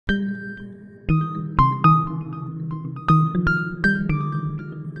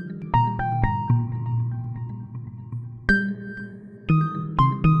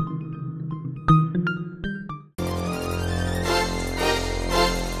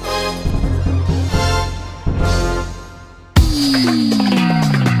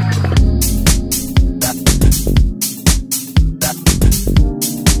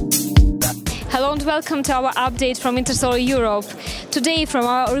welcome to our update from Intersolar Europe. Today, from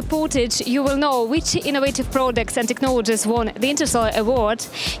our reportage, you will know which innovative products and technologies won the Intersolar Award.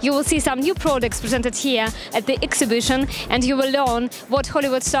 You will see some new products presented here at the exhibition, and you will learn what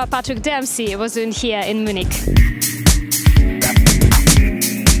Hollywood star Patrick Dempsey was doing here in Munich.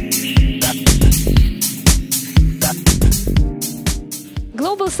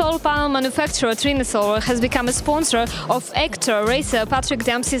 Global solar panel manufacturer Trinasolar has become a sponsor of actor racer Patrick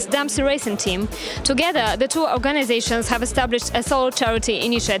Dempsey's Dempsey Racing Team. Together, the two organizations have established a solar charity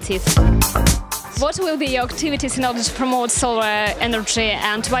initiative. What will be your activities in order to promote solar energy,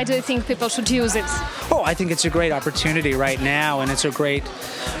 and why do you think people should use it? Oh, I think it's a great opportunity right now, and it's a great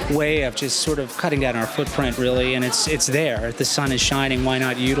way of just sort of cutting down our footprint, really, and it's there. If the sun is shining, why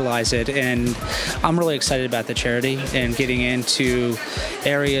not utilize it? And I'm really excited about the charity and getting into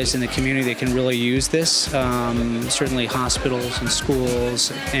areas in the community that can really use this, certainly hospitals and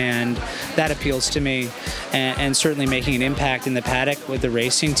schools, and that appeals to me, and certainly making an impact in the paddock with the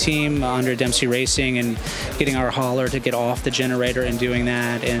racing team under Dempsey Racing and getting our hauler to get off the generator and doing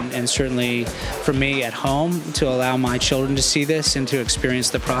that, and certainly for me at home to allow my children to see this and to experience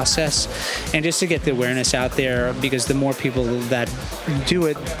the process, and just to get the awareness out there, because the more people that do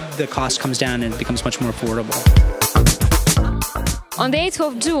it, the cost comes down and it becomes much more affordable. On the 8th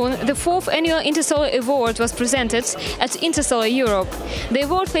of June, the 4th annual Intersolar Award was presented at Intersolar Europe. The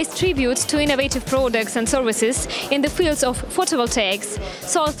award pays tribute to innovative products and services in the fields of photovoltaics,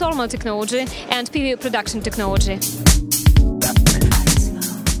 solar thermal technology and PV production technology.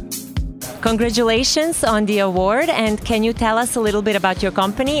 Congratulations on the award, and can you tell us a little bit about your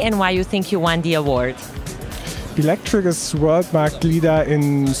company and why you think you won the award? Electric is world market leader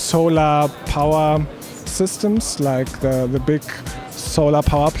in solar power systems, like the big solar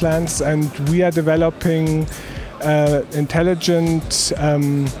power plants, and we are developing intelligent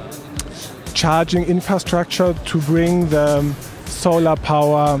charging infrastructure to bring the solar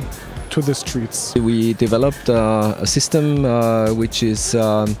power to the streets. We developed a system which is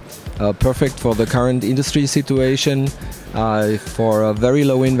perfect for the current industry situation. For a very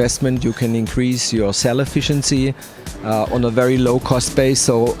low investment, you can increase your cell efficiency on a very low cost base,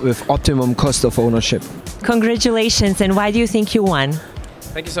 so with optimum cost of ownership. Congratulations, and why do you think you won?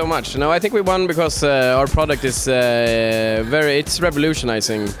 Thank you so much. No, I think we won because our product is it's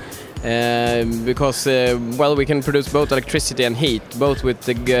revolutionizing. Because well, we can produce both electricity and heat, both with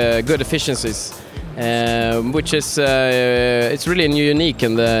the good efficiencies, which is it's really unique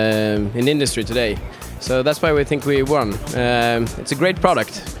in the industry today. So that's why we think we won. It's a great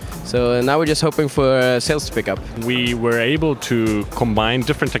product. So now we're just hoping for sales to pick up. We were able to combine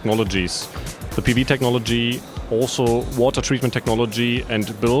different technologies, the PV technology, also water treatment technology, and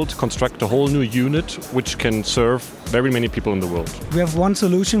construct a whole new unit which can serve very many people in the world. We have one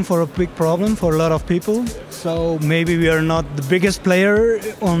solution for a big problem for a lot of people, so maybe we are not the biggest player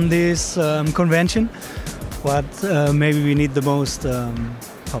on this convention, but maybe we need the most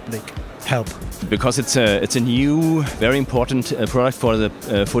public help. Because it's a new, very important product for the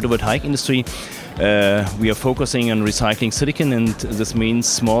photovoltaic industry. We are focusing on recycling silicon, and this means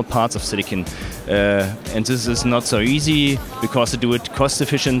small parts of silicon. And this is not so easy because to do it cost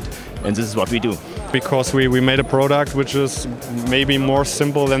efficient, and this is what we do. Because we made a product which is maybe more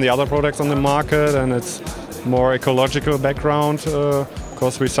simple than the other products on the market, and it's more ecological background,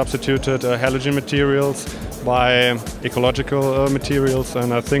 because we substituted halogen materials by ecological materials,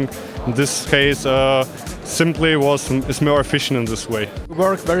 and I think in this case simply is more efficient in this way. We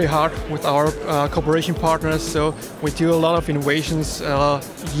work very hard with our cooperation partners, so we do a lot of innovations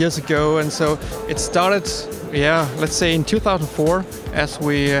years ago, and so it started, let's say in 2004, as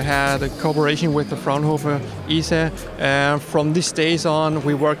we had a cooperation with the Fraunhofer ISA. From these days on,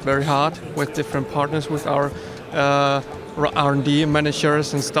 we worked very hard with different partners, with our R&D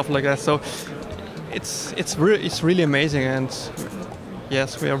managers and stuff like that. So it's really amazing, and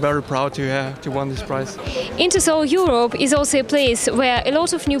yes, we are very proud to win this prize. Intersolar Europe is also a place where a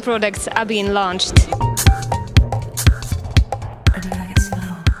lot of new products are being launched.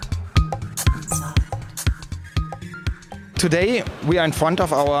 Today we are in front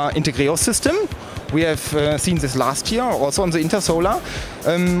of our Integreo system. We have seen this last year, also on the Intersolar.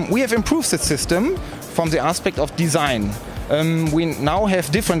 We have improved the system from the aspect of design. We now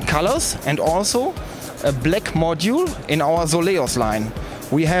have different colors and also a black module in our Soleos line.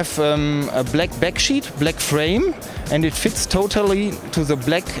 We have a black backsheet, black frame, and it fits totally to the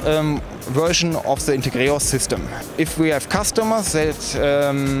black version of the Intersolar system. If we have customers that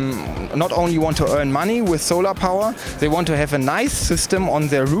not only want to earn money with solar power, they want to have a nice system on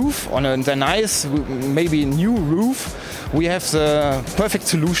their roof, on their nice, maybe new roof, we have the perfect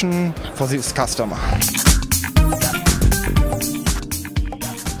solution for this customer.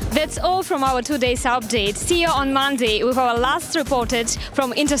 That's all from our 2 days update. See you on Monday with our last reportage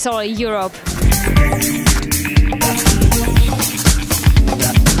from Intersolar Europe.